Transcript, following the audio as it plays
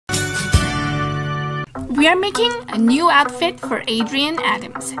We are making a new outfit for Adrienne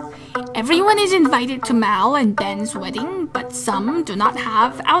Attoms. Everyone is invited to Mal and Ben's wedding, but some do not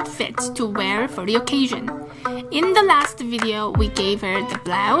have outfits to wear for the occasion. In the last video, we gave her the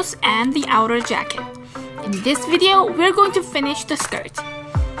blouse and the outer jacket. In this video, we're going to finish the skirt.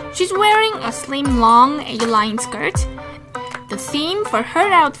 She's wearing a slim long A-line skirt. The theme for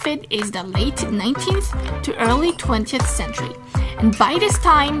her outfit is the late 19th to early 20th century. And by this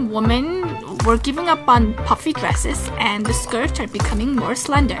time, women were giving up on puffy dresses and the skirts are becoming more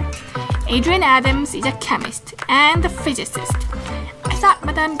slender. Adrienne Attoms is a chemist and a physicist. I thought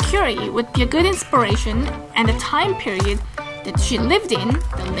Madame Curie would be a good inspiration, and the time period that she lived in,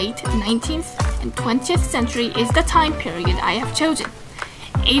 the late 19th and 20th century, is the time period I have chosen.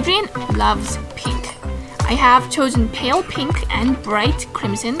 Adrienne loves pink. I have chosen pale pink and bright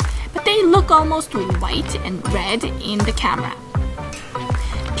crimson, but they look almost white and red in the camera.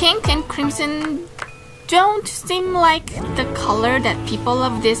 Pink and crimson don't seem like the color that people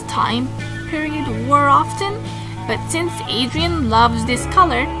of this time period wore often, but since Adrienne loves this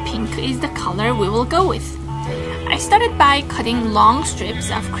color, pink is the color we will go with. I started by cutting long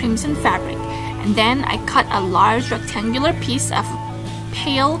strips of crimson fabric, and then I cut a large rectangular piece of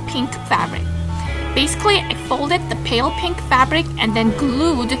pale pink fabric. Basically, I folded the pale pink fabric and then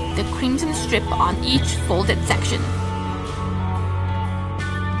glued the crimson strip on each folded section.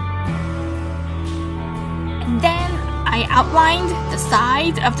 And then I outlined the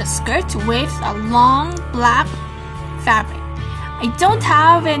side of the skirt with a long black fabric. I don't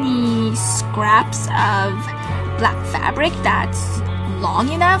have any scraps of black fabric that's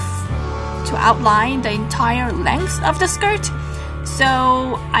long enough to outline the entire length of the skirt,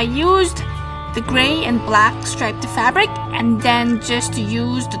 so I used the gray and black striped fabric and then just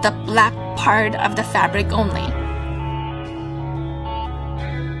used the black part of the fabric only.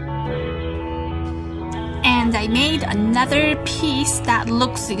 And I made another piece that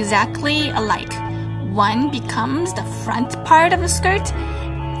looks exactly alike. One becomes the front part of the skirt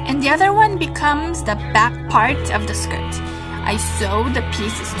and the other one becomes the back part of the skirt. I sewed the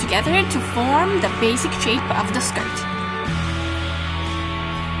pieces together to form the basic shape of the skirt.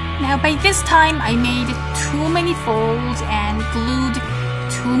 Now by this time I made too many folds and glued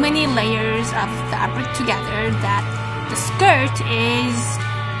too many layers of fabric together that the skirt is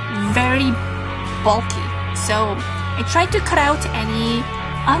very bulky. So I tried to cut out any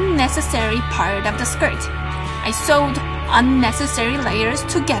unnecessary part of the skirt. I sewed unnecessary layers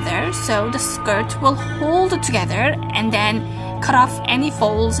together so the skirt will hold together, and then cut off any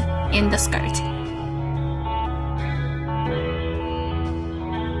folds in the skirt.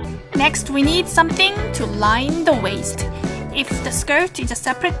 Next, we need something to line the waist. If the skirt is a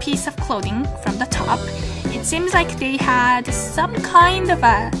separate piece of clothing from the top, it seems like they had some kind of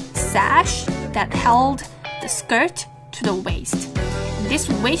a sash that held the skirt to the waist. This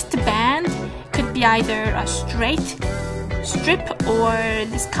waistband could be either a straight strip or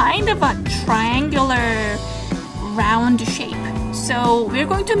this kind of a triangular round shape. So we're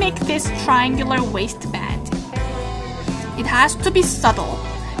going to make this triangular waistband. It has to be subtle,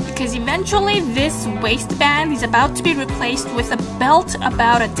 because eventually this waistband is about to be replaced with a belt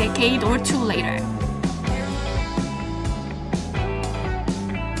about a decade or two later.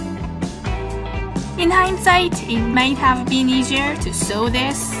 In hindsight, it might have been easier to sew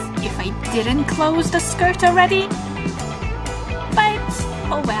this if I didn't close the skirt already. But,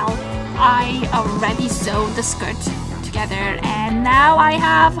 oh well, I already sewed the skirt together and now I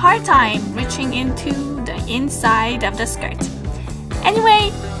have a hard time reaching into the inside of the skirt.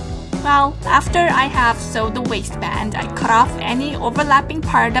 Anyway, well, after I have sewed the waistband, I cut off any overlapping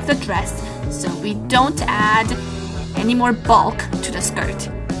part of the dress so we don't add any more bulk to the skirt.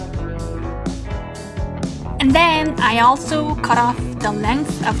 And then I also cut off the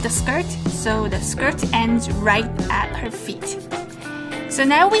length of the skirt so the skirt ends right at her feet. So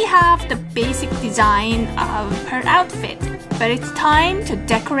now we have the basic design of her outfit, but it's time to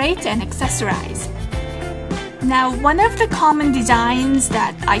decorate and accessorize. Now, one of the common designs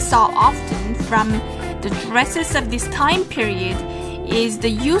that I saw often from the dresses of this time period is the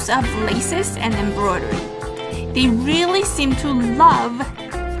use of laces and embroidery. They really seem to love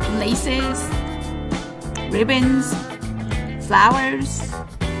laces, ribbons, flowers,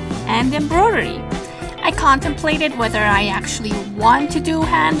 and embroidery. I contemplated whether I actually want to do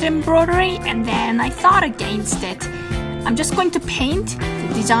hand embroidery, and then I thought against it. I'm just going to paint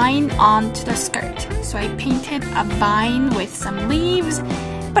the design onto the skirt. So I painted a vine with some leaves,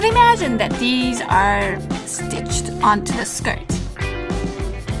 but imagine that these are stitched onto the skirt.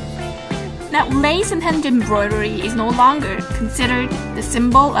 Now, lace and hand embroidery is no longer considered the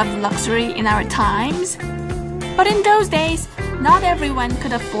symbol of luxury in our times. But in those days, not everyone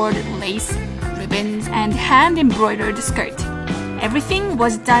could afford lace, ribbons, and hand-embroidered skirt. Everything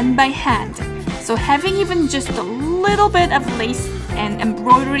was done by hand, so having even just a little bit of lace and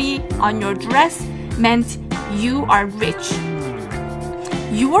embroidery on your dress meant you are rich.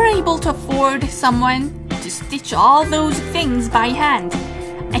 You were able to afford someone to stitch all those things by hand.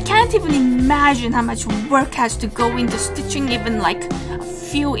 I can't even imagine how much work has to go into stitching even like a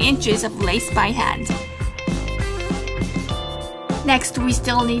few inches of lace by hand. Next, we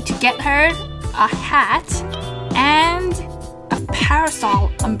still need to get her a hat and a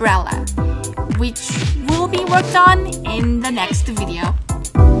parasol umbrella, which will be worked on in the next video.